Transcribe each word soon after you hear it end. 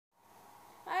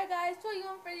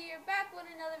21 for the year, back with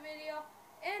another video.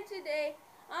 And today,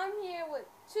 I'm here with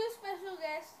two special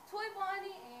guests, Toy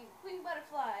Bonnie and Queen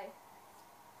Butterfly.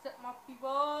 What's up, my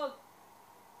people?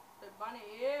 Toy Bonnie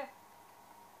here.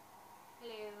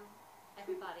 Hello,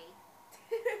 everybody.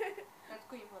 That's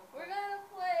Queen Butterfly. We're gonna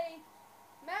play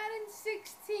Madden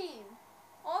 16.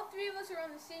 All three of us are on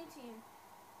the same team.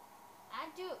 I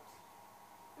do it.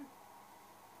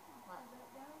 What?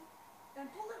 And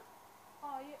pull it.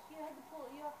 Oh, you had to pull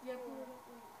it. You have to pull it. up.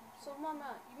 So, Mom,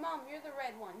 you're the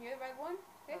red one. You're the red one?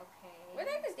 Okay. Where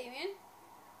the heck is Damien?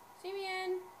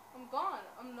 Damien. I'm gone.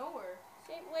 I'm nowhere.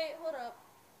 Wait, hold up.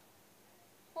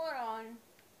 Hold on.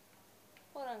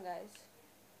 Hold on, guys.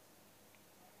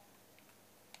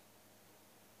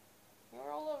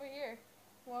 You're all over here.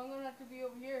 Well, I'm gonna have to be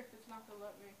over here if it's not gonna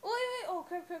let me. Wait. Oh,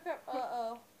 crap.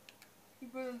 Uh-oh. He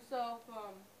put himself,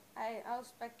 I was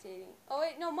spectating. Oh,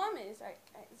 wait, no, Mom is. Alright,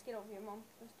 let's get over here, Mom.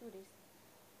 Let's do this.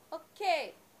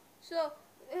 Okay, so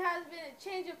it has been a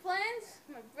change of plans.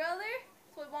 My brother,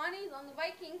 Toy Bonnie's on the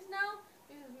Vikings now.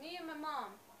 This is me and my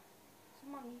mom. So,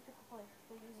 Mom, you pick a play.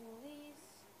 By using these.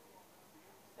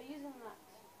 By using that.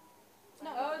 No,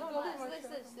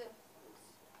 this.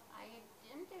 I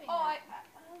am doing Oh, that.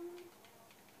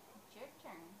 It's your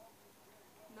turn.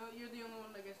 no, you're the only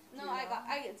one that gets to No, choose.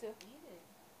 I get to. You did.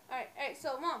 Alright,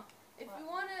 so, Mom, if What? you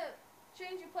want to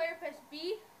change your player, press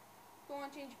B. If you want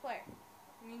to change your player.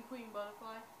 You mean Queen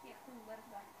Butterfly? Yeah, Queen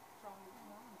Butterfly. I want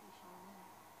to be showing you.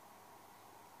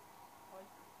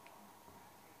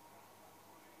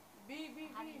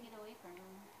 How do you B. get away from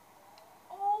him?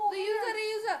 Oh, They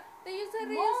use that.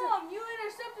 Mom, you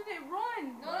intercepted it.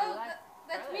 Run. No, Well,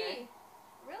 that's brother. me.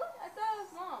 Really? I thought it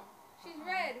was Mom. She's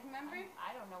red, remember?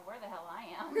 I don't know where the hell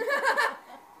I am.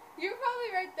 You're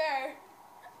probably right there.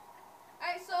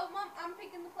 Alright, so Mom, I'm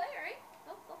picking the player, right?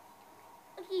 Go.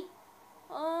 Okay.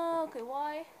 Okay,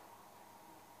 why?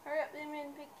 Hurry up,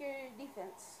 Damien, pick your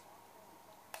defense.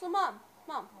 So Mom,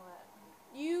 What?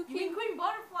 you You mean can Queen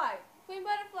Butterfly? Queen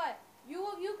Butterfly. You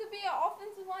could be an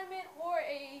offensive lineman or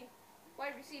a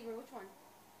wide receiver. Which one?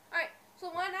 Alright, so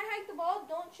when I hike the ball,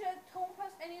 don't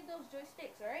press any of those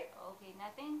joysticks, alright? Okay,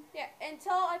 nothing? Yeah,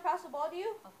 until I pass the ball to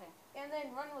you, Okay. and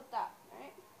then run with that,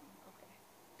 alright? Okay.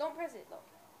 Don't press it though.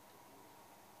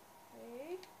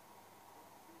 Okay.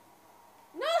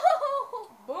 No!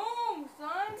 Boom,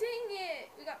 son. Dang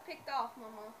it! We got picked off,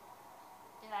 Mama.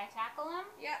 Did I tackle him?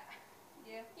 Yeah.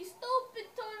 Yeah. You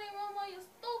stupid, Tony Mama. You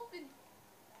stupid.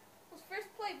 It was first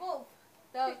play both.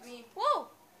 That was me. Whoa!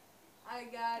 I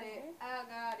got it. Okay. I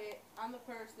got it. I'm the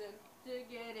person to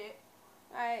get it.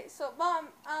 Alright, so Mom,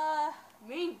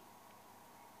 Me.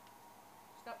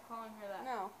 Stop calling her that.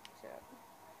 no. Shut up.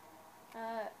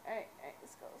 Alright,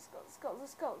 let's go.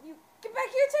 You get back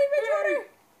here, Teddy Bridgewater!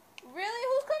 Really?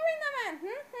 Who's covering that man?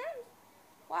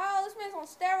 Wow, this man's on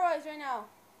steroids right now.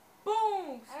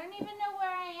 Boom. I don't even know where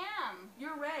I am.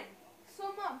 You're red.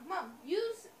 So Mom,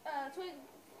 use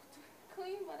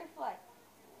Queen Butterfly.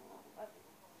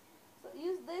 So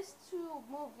use this to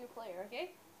move your player,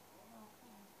 okay?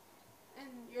 And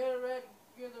You're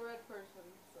the red person.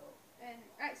 So.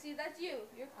 alright, see that's you.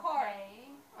 Your card. Okay.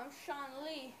 I'm Sean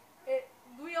Lee.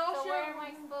 We all So share. where am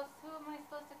I supposed? Who am I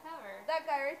supposed to cover? That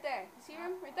guy right there. You see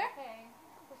him right there? Okay.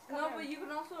 No, but you can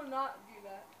also not do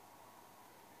that.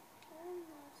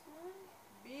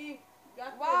 B.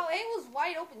 Got Wow, A was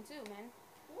wide open too, man.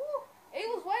 this. Woo. A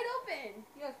was wide open.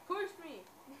 Yes, push me.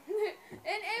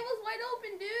 And A was wide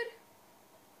open, dude.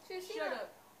 Should've seen Shut that.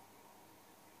 up.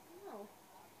 No.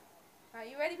 Alright,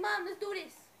 you ready, Mom? Let's do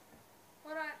this.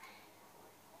 Hold on.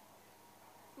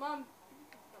 Mom,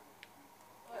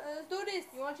 Let's do this.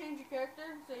 you want to change your character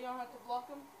so you don't have to block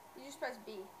him? You just press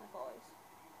B, like always.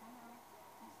 I know.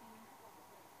 I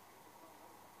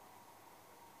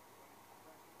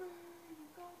see.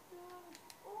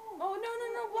 Oh, no.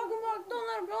 Block. Don't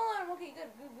let him. Okay,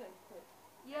 good.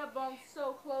 Yeah, but I'm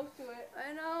so close to it.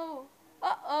 I know.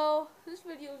 Uh-oh. This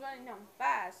video is running down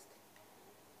fast.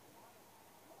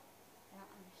 I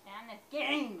don't understand this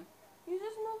game. You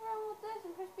just move around with this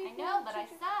and press B. I know, but I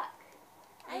suck.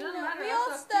 I It doesn't know. matter, We I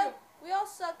all suck suck. too. We all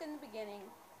suck in the beginning.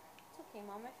 It's okay,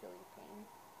 Mom. I feel your pain.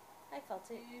 I felt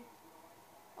it.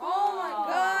 Oh my Oh.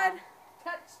 God.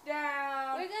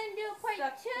 Touchdown. We're gonna do a part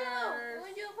Suckers. 2. We're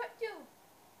gonna do a part 2.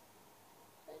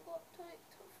 Let's go up to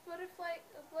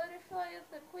butterfly of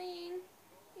the queen.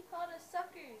 He called us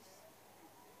suckers.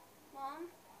 Mom,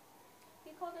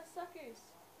 he called us suckers.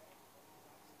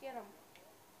 Let's get him.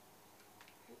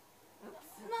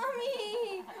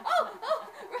 Mommy! Oh!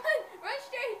 Run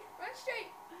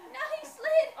straight! No, he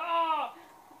slid! Oh.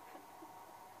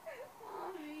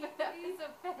 Mommy, That was a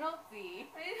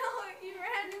penalty. I know, he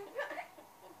ran.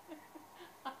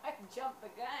 off the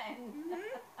gun.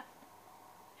 Mhm.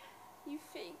 You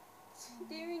fake.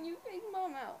 Damien, you fake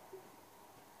mom out.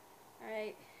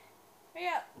 Alright. Hurry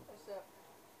up. What's up?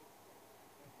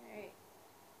 Alright.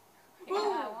 Yeah,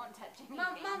 I won't touch anything.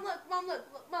 Mom, look, Mom, look,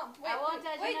 Mom. Wait, I won't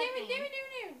touch wait, nothing.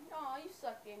 Damien. Oh, you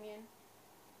suck, Damien.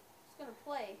 Just gonna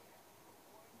play.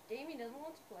 Damien doesn't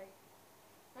want to play.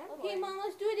 Okay, Mom,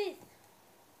 let's do this.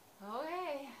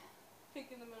 Okay.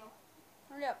 Kick in the middle.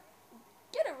 Hurry up.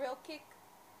 Get a real kick.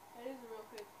 That is a real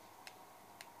kick.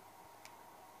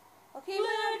 Okay,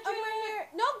 Mom, I'm right here.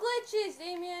 No glitches,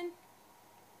 Damien.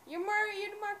 You're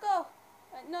the Marco.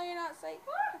 No, you're not, Sight.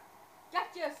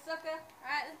 Gotcha, sucker.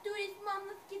 Alright, let's do this, Mom.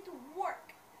 Let's get to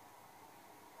work.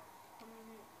 Come in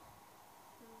here.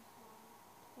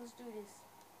 Let's do this.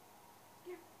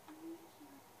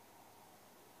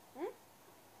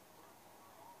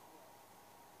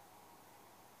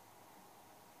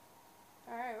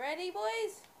 Alright, ready,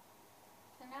 boys?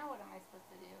 So now what am I supposed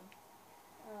to do?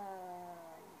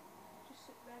 Just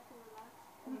sit back and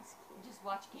relax. Just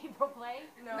watch Gabriel play?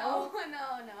 No.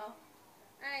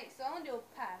 Alright, so I'm gonna do a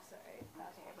pass, alright?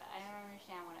 Okay, but I don't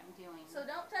understand what I'm doing. So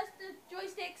don't touch the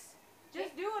joysticks.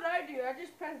 Just do what I do. I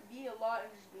just press B a lot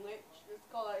and just glitch. That's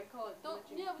I call it Don't,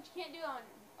 glitching. yeah, but you can't do it on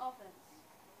offense.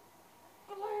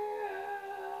 Alright,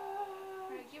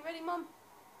 get ready, Mom.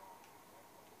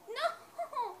 No!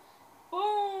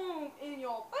 Boom! In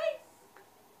your face!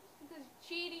 This is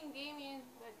cheating, Damien's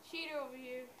a cheater over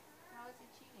here. How is he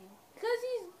cheating? Because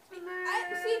he's doing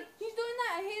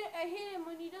that. I hate him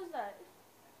when he does that.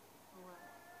 What?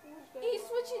 He's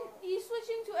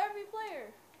switching to every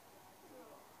player.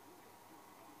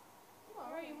 Come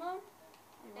on, ready, Mom?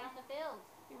 Down the field.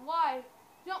 Why?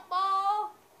 Jump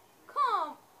ball.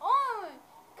 Come on.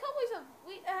 Cowboys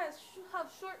have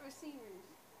short receivers.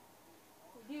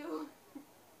 We do.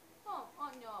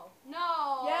 Oh no.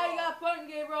 No. Yeah, you got punt,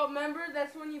 Gabriel. Remember?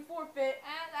 That's when you forfeit.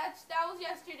 And that was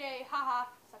yesterday.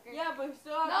 Haha. Sucker. Yeah, but he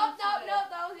still has Nope.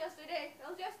 today.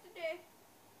 That was yesterday.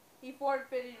 He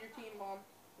forfeited your team, Mom.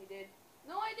 He did.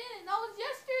 No, I didn't. That was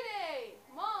yesterday.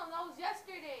 Mom, that was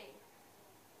yesterday.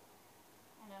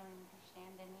 I don't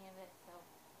understand any of it, so.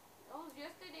 That was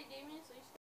yesterday, Damien. So you